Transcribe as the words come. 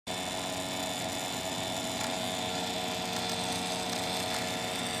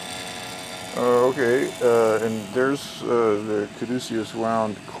Okay, and there's the Caduceus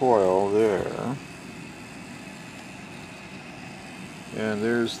wound coil there. And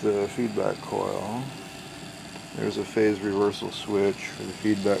there's the feedback coil. There's a phase reversal switch for the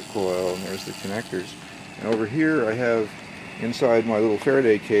feedback coil, and there's the connectors. And over here I have, inside my little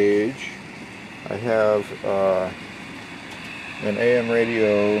Faraday cage, I have an AM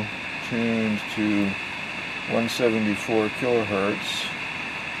radio tuned to 174 kilohertz.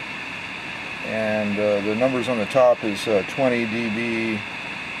 And the numbers on the top is 20 dB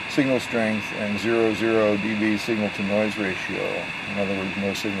signal strength and 00 dB signal to noise ratio. In other words,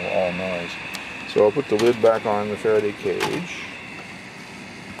 no signal, all noise. So I'll put the lid back on the Faraday cage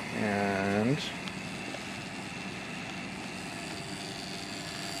and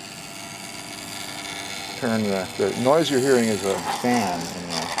turn the noise you're hearing is a fan in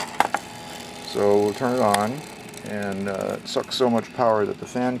there. So we'll turn it on, and it sucks so much power that the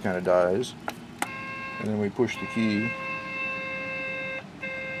fan kind of dies. And then we push the key.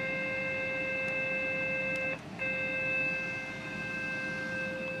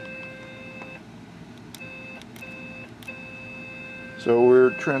 So we're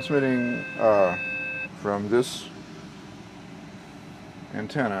transmitting from this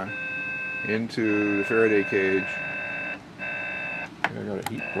antenna into the Faraday cage. I got a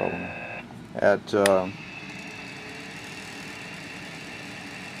heat problem. At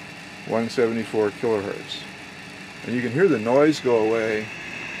 174 kilohertz. And you can hear the noise go away,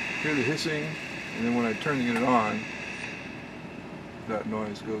 hear the hissing, and then when I turn the unit on, that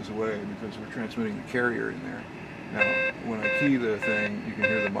noise goes away because we're transmitting the carrier in there. Now, when I key the thing, you can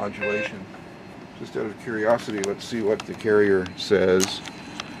hear the modulation. Just out of curiosity, let's see what the carrier says.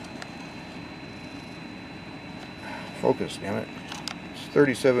 Focus, damn it. It's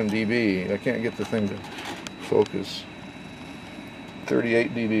 37 dB. I can't get the thing to focus.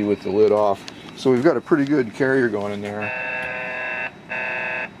 38 dB with the lid off. So we've got a pretty good carrier going in there.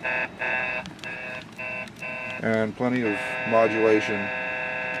 And plenty of modulation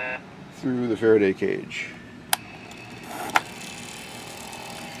through the Faraday cage.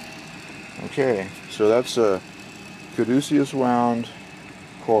 Okay, so that's a Caduceus wound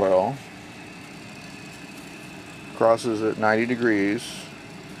coil. Crosses at 90 degrees.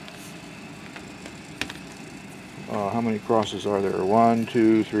 How many crosses are there? 1,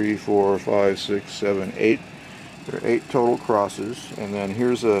 2, 3, 4, 5, 6, 7, 8. There are 8 total crosses. And then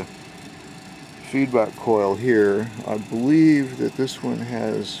here's a feedback coil here. I believe that this one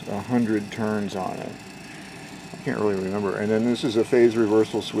has 100 turns on it. I can't really remember. And then this is a phase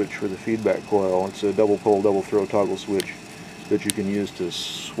reversal switch for the feedback coil. It's a double pole, double throw toggle switch that you can use to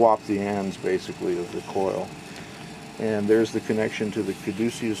swap the ends, basically, of the coil. And there's the connection to the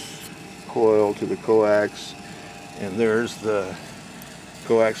Caduceus coil to the coax. And there's the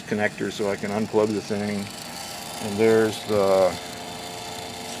coax connector so I can unplug the thing. And there's the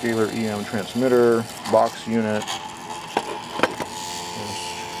Scalar EM transmitter, box unit.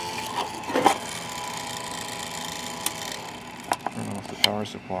 Turn off the power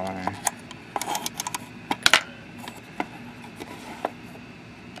supply.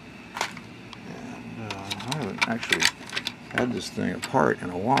 And I haven't actually had this thing apart in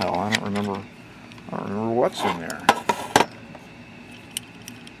a while. I don't remember what's in there.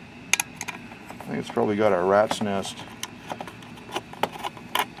 I think it's probably got a rat's nest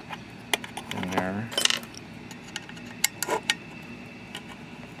in there.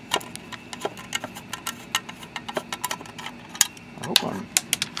 I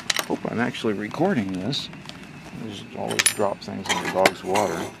hope I'm actually recording this. I just always drop things in the dog's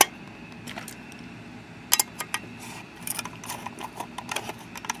water.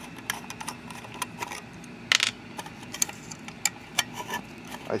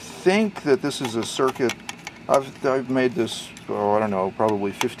 I think that this is a circuit. I've made this, oh, I don't know,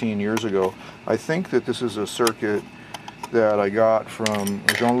 probably 15 years ago. I think that this is a circuit that I got from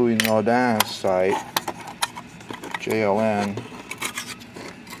Jean-Louis Naudin's site, JLN.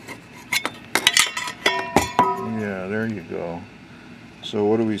 Yeah, there you go. So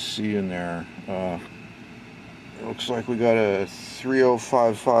what do we see in there? It looks like we got a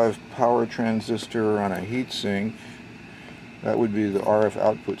 3055 power transistor on a heatsink. That would be the RF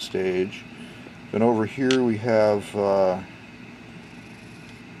output stage. Then over here we have, let's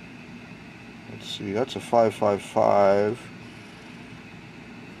see, that's a 555.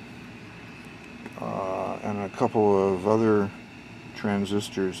 And a couple of other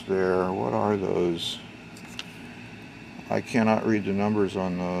transistors there. What are those? I cannot read the numbers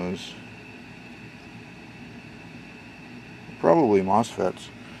on those. Probably MOSFETs.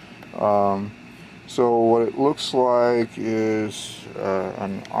 So what it looks like is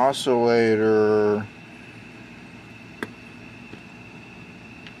an oscillator,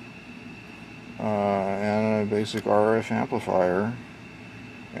 and a basic RF amplifier,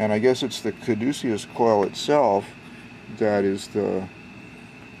 and I guess it's the Caduceus coil itself that is the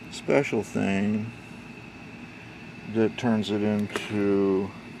special thing that turns it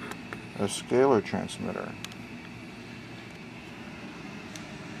into a scalar transmitter.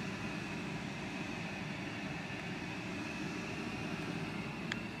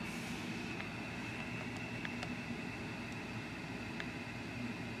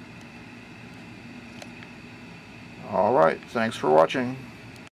 Alright, thanks for watching.